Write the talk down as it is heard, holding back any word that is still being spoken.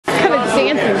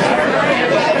dancing.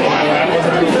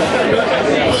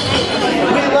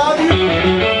 We love you.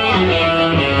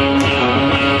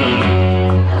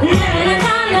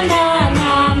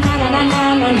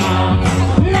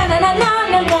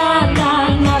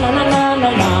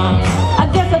 I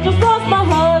guess I just lost my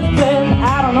husband.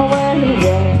 I don't know where he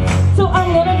is. So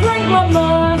I'm gonna drink my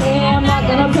money. I'm not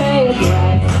gonna pay his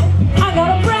rent. I got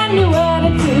a brand new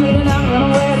attitude and I'm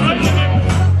gonna wear it tonight.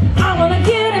 I wanna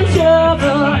get in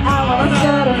trouble. I wanna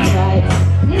start a fight.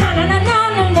 Na na na na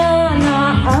na na na.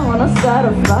 I wanna start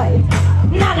a fight.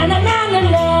 Na na na na na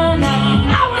na na.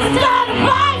 I wanna start a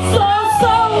fight. So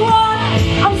what?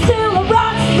 I'm still a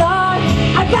rock star.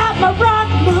 I got my rock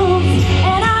moves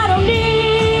and I don't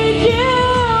need you.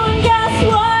 And guess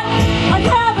what? I'm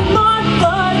having more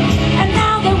fun. And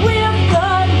now that we're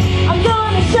done, I'm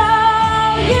gonna show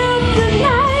you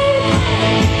tonight.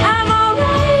 I'm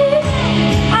alright.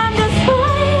 I'm just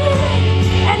fine.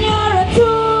 And you're a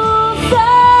tool. So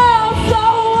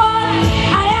what?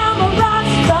 I am a rock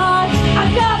star. I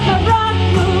got my rock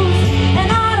moves and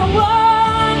I don't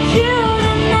want you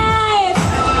tonight.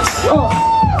 Oh,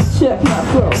 check my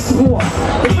clothes.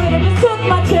 The waiter just took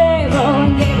my table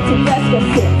and gave it to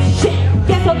Jessica. Shit,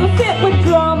 guess I'll go fit with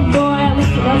drum boy. At least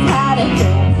he knows how to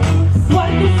dance. What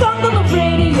if this song on the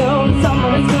radio and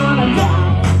someone is gonna die?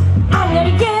 I'm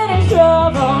gonna get in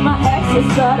trouble. My ex is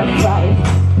gonna fight.